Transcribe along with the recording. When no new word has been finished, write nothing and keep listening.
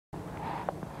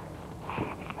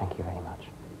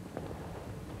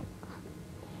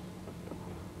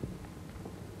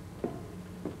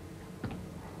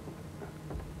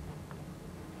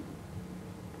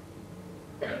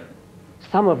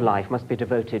some of life must be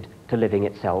devoted to living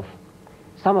itself.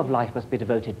 Some of life must be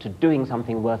devoted to doing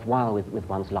something worthwhile with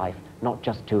one's life, not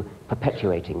just to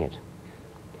perpetuating it.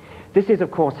 This is,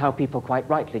 of course, how people quite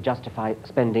rightly justify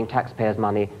spending taxpayers'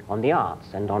 money on the arts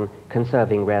and on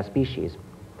conserving rare species.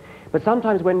 But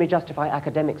sometimes when we justify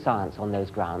academic science on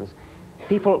those grounds,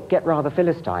 people get rather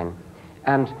Philistine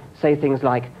and say things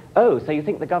like, oh, so you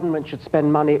think the government should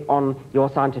spend money on your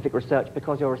scientific research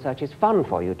because your research is fun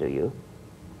for you, do you?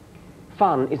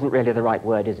 Fun isn't really the right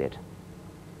word, is it?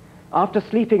 After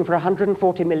sleeping for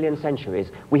 140 million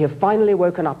centuries, we have finally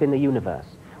woken up in the universe.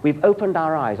 We've opened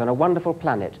our eyes on a wonderful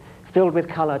planet filled with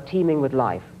color, teeming with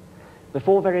life.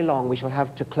 Before very long, we shall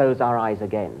have to close our eyes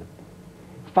again.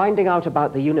 Finding out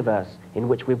about the universe in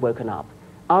which we've woken up,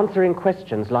 answering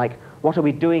questions like, what are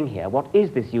we doing here? What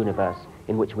is this universe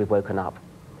in which we've woken up?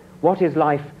 What is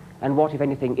life, and what, if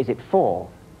anything, is it for?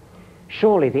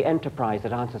 Surely the enterprise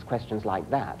that answers questions like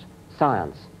that,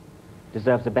 science,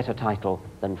 deserves a better title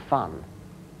than fun.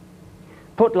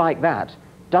 Put like that,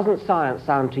 doesn't science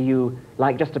sound to you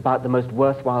like just about the most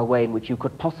worthwhile way in which you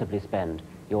could possibly spend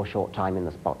your short time in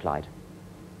the spotlight?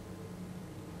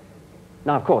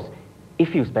 Now, of course,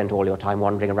 if you spent all your time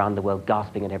wandering around the world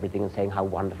gasping at everything and saying how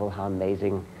wonderful, how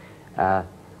amazing,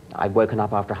 I've woken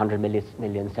up after 100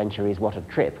 million centuries, what a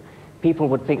trip, people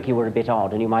would think you were a bit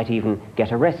odd and you might even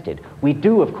get arrested. We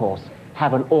do, of course,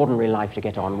 have an ordinary life to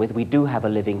get on with. We do have a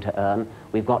living to earn.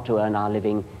 We've got to earn our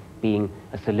living being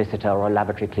a solicitor or a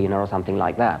laboratory cleaner or something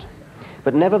like that.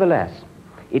 But nevertheless,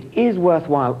 it is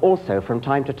worthwhile also from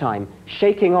time to time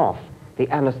shaking off the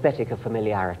anesthetic of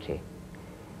familiarity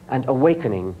and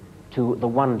awakening to the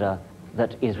wonder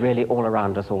that is really all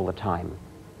around us all the time.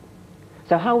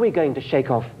 So how are we going to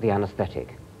shake off the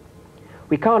anesthetic?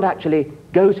 We can't actually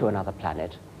go to another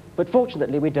planet, but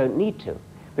fortunately we don't need to,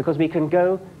 because we can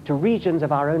go to regions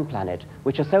of our own planet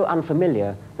which are so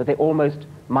unfamiliar that they almost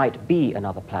might be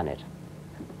another planet.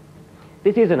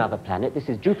 This is another planet. This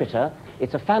is Jupiter.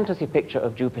 It's a fantasy picture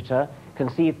of Jupiter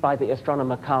conceived by the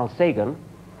astronomer Carl Sagan,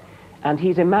 and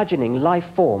he's imagining life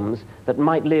forms that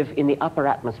might live in the upper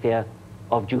atmosphere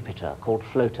of Jupiter, called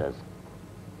floaters.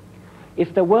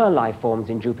 If there were life forms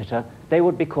in Jupiter, they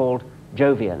would be called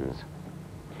Jovians.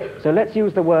 So let's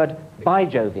use the word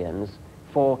bijovians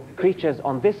for creatures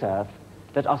on this Earth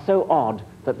that are so odd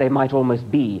that they might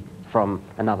almost be from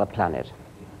another planet.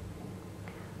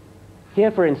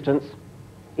 Here, for instance,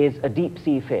 is a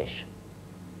deep-sea fish.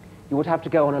 You would have to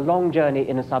go on a long journey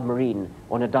in a submarine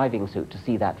or in a diving suit to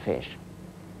see that fish.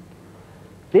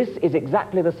 This is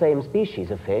exactly the same species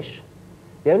of fish.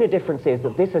 The only difference is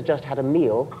that this has just had a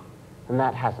meal and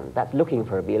that hasn't. That's looking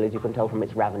for a meal, as you can tell from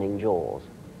its ravening jaws.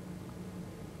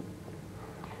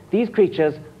 These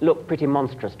creatures look pretty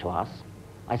monstrous to us.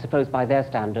 I suppose by their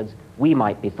standards, we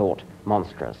might be thought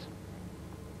monstrous.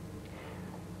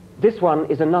 This one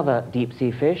is another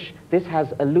deep-sea fish. This has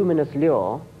a luminous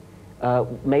lure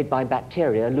made by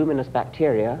bacteria, luminous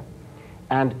bacteria,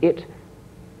 and it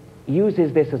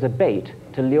uses this as a bait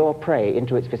to lure prey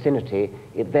into its vicinity.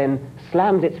 It then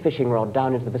slams its fishing rod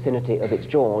down into the vicinity of its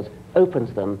jaws,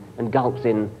 opens them, and gulps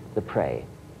in the prey.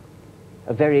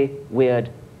 A very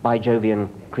weird bijovian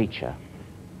creature.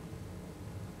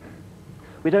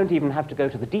 We don't even have to go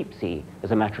to the deep sea,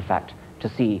 as a matter of fact, to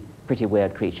see pretty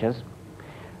weird creatures.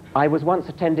 I was once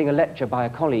attending a lecture by a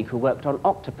colleague who worked on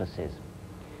octopuses,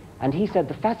 and he said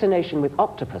the fascination with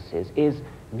octopuses is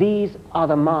these are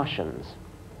the Martians.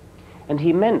 And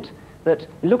he meant that,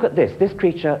 look at this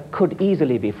creature could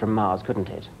easily be from Mars, couldn't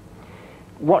it?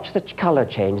 Watch the color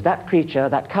change. That creature,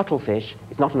 that cuttlefish,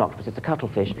 it's not an octopus, it's a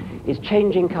cuttlefish, is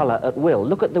changing color at will.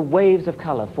 Look at the waves of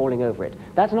color falling over it.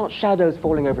 That's not shadows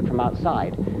falling over it from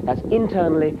outside. That's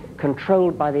internally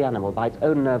controlled by the animal, by its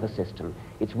own nervous system.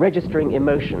 It's registering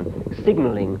emotion,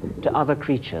 signaling to other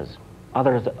creatures,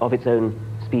 others of its own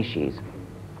species.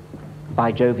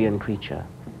 Bijovian creature.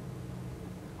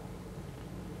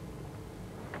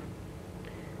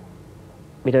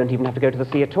 We don't even have to go to the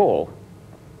sea at all.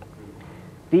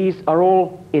 These are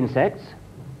all insects.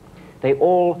 They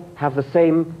all have the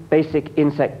same basic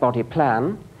insect body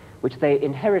plan, which they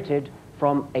inherited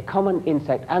from a common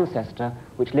insect ancestor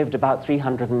which lived about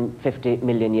 350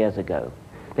 million years ago.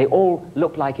 They all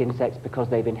look like insects because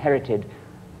they've inherited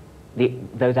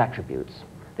those attributes.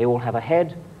 They all have a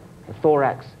head, a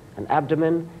thorax, an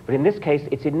abdomen, but in this case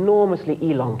it's enormously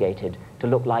elongated to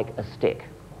look like a stick.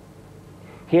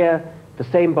 Here, the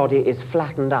same body is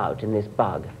flattened out in this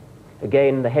bug.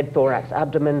 Again, the head, thorax,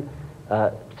 abdomen,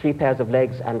 3 pairs of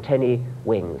legs, antennae,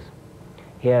 wings.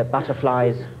 Here,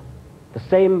 butterflies, the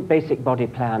same basic body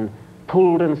plan,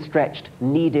 pulled and stretched,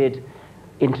 kneaded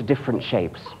into different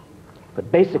shapes.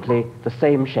 but basically the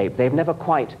same shape. They've never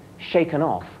quite shaken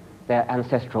off their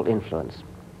ancestral influence.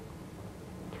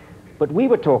 But we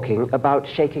were talking about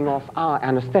shaking off our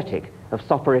anesthetic of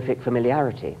soporific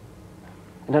familiarity.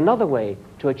 And another way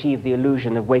to achieve the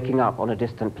illusion of waking up on a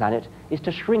distant planet is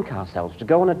to shrink ourselves, to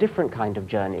go on a different kind of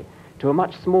journey, to a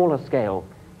much smaller scale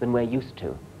than we're used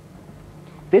to.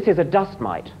 This is a dust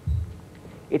mite.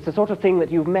 It's the sort of thing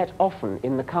that you've met often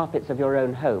in the carpets of your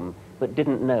own home, but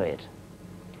didn't know it.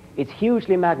 It's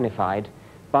hugely magnified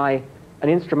by an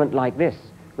instrument like this,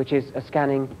 which is a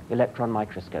scanning electron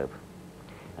microscope.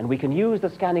 And we can use the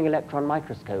scanning electron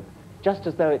microscope just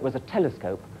as though it was a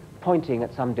telescope pointing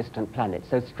at some distant planet.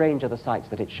 So strange are the sights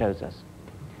that it shows us.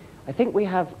 I think we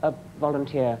have a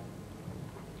volunteer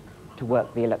to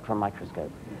work the electron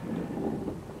microscope.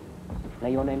 Now,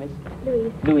 your name is?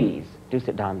 Louise. Louise. Do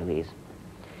sit down, Louise.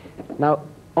 Now,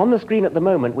 on the screen at the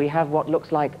moment, we have what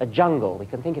looks like a jungle. We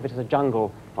can think of it as a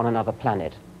jungle on another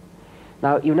planet.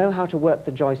 Now, you know how to work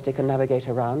the joystick and navigate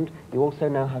around. You also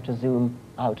know how to zoom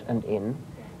out and in.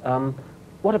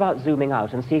 What about zooming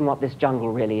out and seeing what this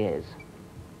jungle really is?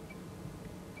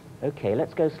 Okay,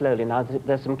 let's go slowly. Now,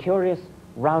 there's some curious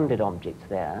rounded objects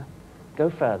there. Go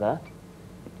further.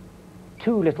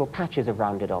 Two little patches of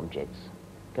rounded objects.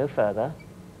 Go further.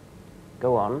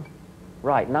 Go on.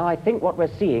 Right, now I think what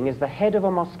we're seeing is the head of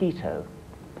a mosquito.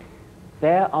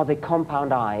 There are the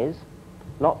compound eyes,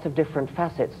 lots of different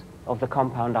facets of the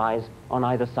compound eyes on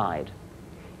either side.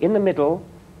 In the middle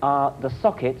are the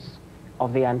sockets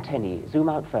of the antennae. Zoom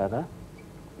out further.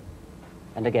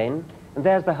 And again. And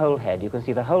there's the whole head. You can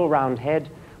see the whole round head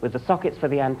with the sockets for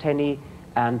the antennae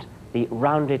and the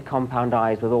rounded compound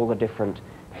eyes with all the different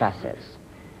facets.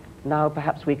 Now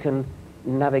perhaps we can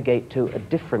navigate to a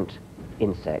different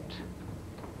insect.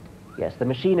 Yes, the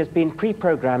machine has been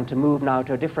pre-programmed to move now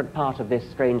to a different part of this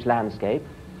strange landscape.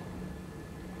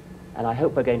 And I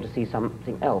hope we're going to see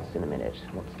something else in a minute.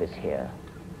 What's this here?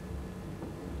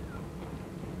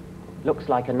 Looks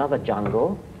like another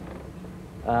jungle.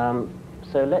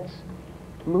 So let's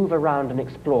move around and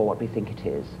explore what we think it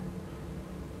is.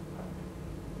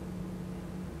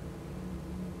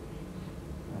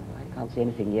 I can't see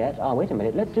anything yet. Oh, wait a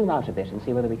minute. Let's zoom out a bit and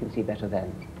see whether we can see better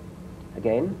then.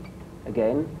 Again,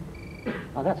 again.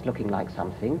 Oh, that's looking like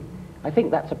something. I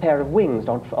think that's a pair of wings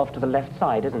off to the left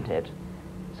side, isn't it?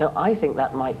 So I think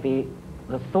that might be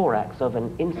the thorax of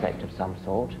an insect of some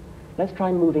sort. Let's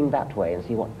try moving that way and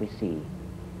see what we see.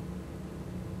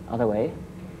 Other way.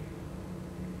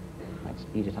 Might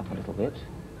speed it up a little bit.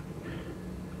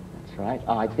 That's right.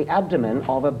 Ah, it's the abdomen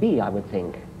of a bee, I would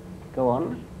think. Go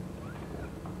on.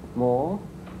 More.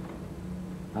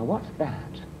 Now, what's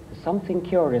that? There's something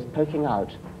curious poking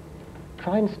out.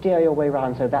 Try and steer your way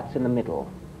around so that's in the middle.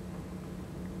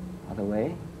 Other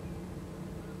way.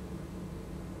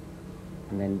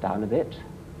 And then down a bit.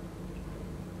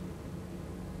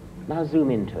 Now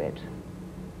zoom into it.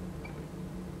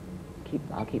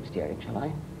 I'll keep steering, shall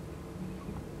I?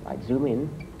 Right, zoom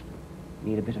in.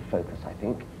 Need a bit of focus, I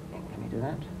think. Can we do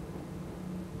that?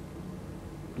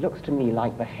 It looks to me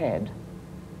like the head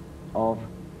of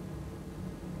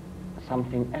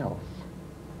something else.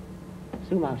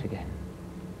 Zoom out again.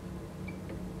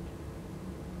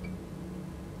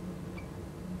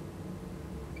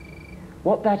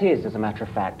 What that is, as a matter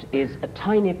of fact, is a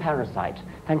tiny parasite.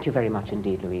 Thank you very much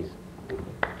indeed, Louise.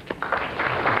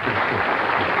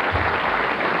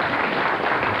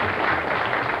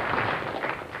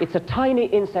 It's a tiny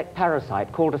insect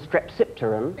parasite called a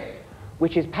strepsipteran,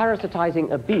 which is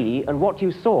parasitizing a bee, and what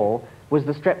you saw was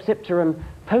the strepsipteran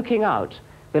poking out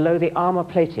below the armor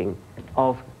plating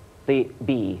of the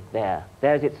bee there.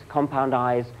 There's its compound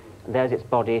eyes, and there's its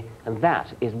body, and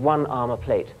that is one armor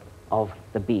plate of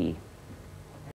the bee.